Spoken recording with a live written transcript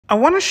I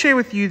want to share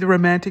with you the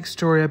romantic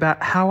story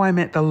about how I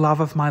met the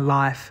love of my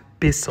life,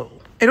 Bissell.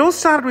 It all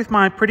started with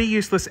my pretty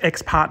useless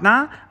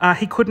ex-partner.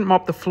 He couldn't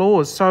mop the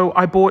floors, so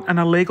I bought an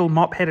illegal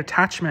mop head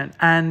attachment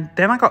and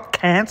then I got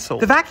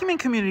cancelled. The vacuuming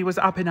community was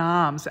up in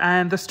arms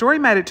and the story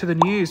made it to the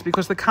news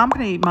because the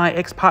company my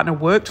ex-partner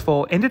worked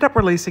for ended up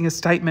releasing a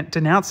statement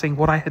denouncing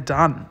what I had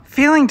done.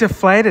 Feeling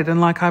deflated and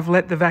like I've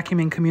let the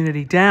vacuuming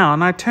community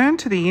down, I turned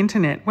to the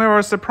internet where I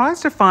was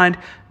surprised to find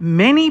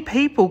many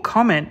people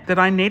comment that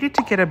I needed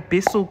to get a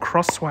BISSELL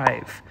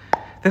CrossWave,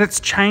 that it's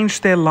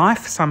changed their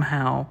life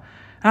somehow.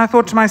 And I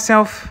thought to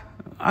myself,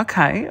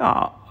 okay,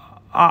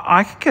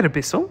 I could get a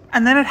BISSELL.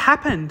 And then it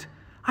happened.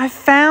 I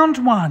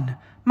found one,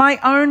 my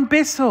own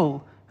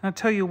BISSELL. And I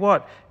tell you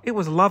what, it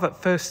was love at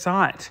first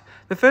sight.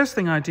 The first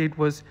thing I did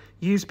was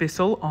use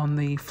BISSELL on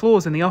the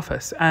floors in the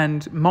office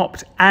and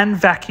mopped and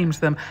vacuumed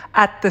them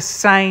at the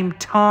same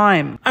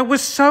time. I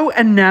was so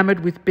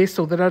enamoured with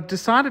BISSELL that I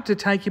decided to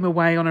take him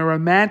away on a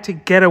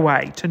romantic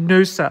getaway to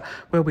Noosa,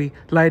 where we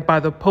laid by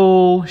the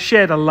pool,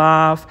 shared a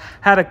laugh,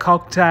 had a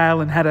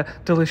cocktail and had a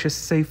delicious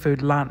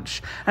seafood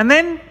lunch. And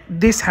then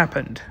this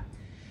happened.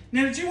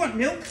 Now, did you want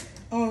milk?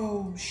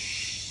 Oh,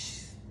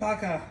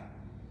 bugger.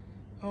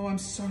 Oh, I'm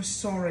so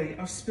sorry.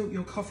 I've spilt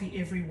your coffee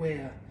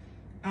everywhere.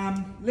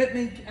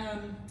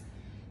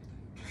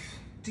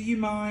 Do you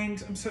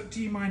mind?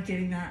 Do you mind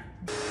getting that?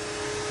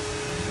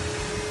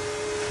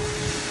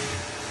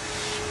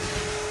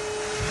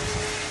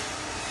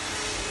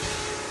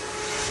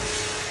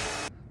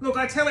 Look,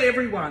 I tell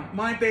everyone,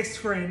 my best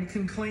friend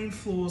can clean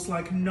floors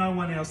like no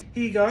one else.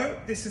 Here you go.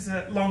 This is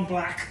a long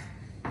black.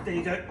 There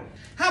you go.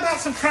 How about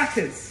some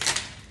crackers?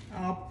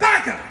 Oh,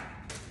 bugger!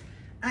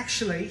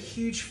 Actually,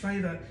 huge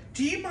favour.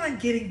 Do you mind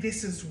getting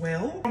this as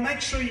well? I'll make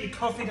sure your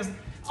coffee doesn't...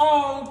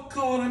 Oh,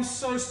 God, I'm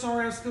so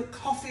sorry. I've spilled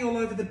coffee all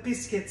over the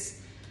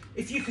biscuits.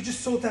 If you could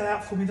just sort that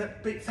out for me,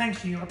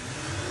 thank you.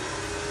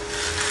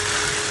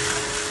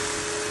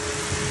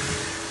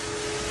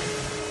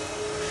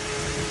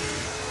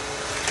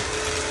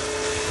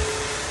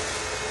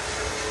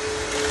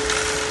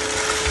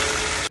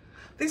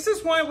 This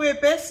is why we're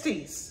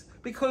besties,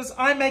 because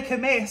I make a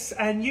mess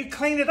and you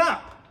clean it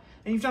up.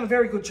 And you've done a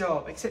very good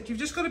job, except you've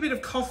just got a bit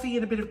of coffee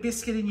and a bit of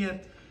biscuit in your...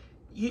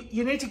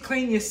 You need to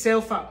clean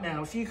yourself up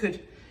now. If you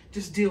could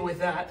just deal with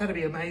that, that'd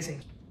be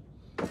amazing.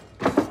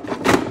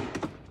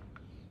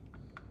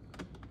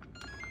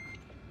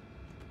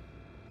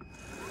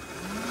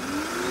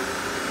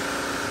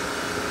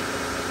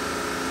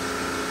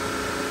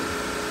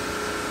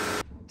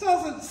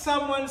 Doesn't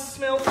someone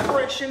smell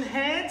fresh and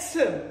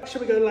handsome?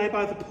 Shall we go lay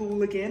by the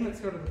pool again?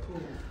 Let's go to the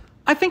pool.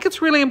 I think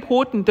it's really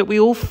important that we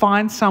all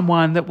find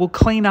someone that will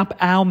clean up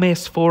our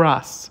mess for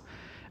us.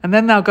 And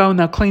then they'll go and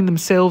they'll clean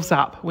themselves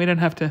up. We don't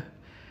have to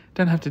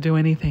do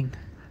anything.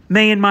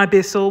 Me and my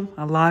BISSELL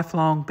are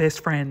lifelong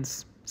best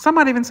friends. Some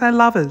might even say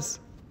lovers.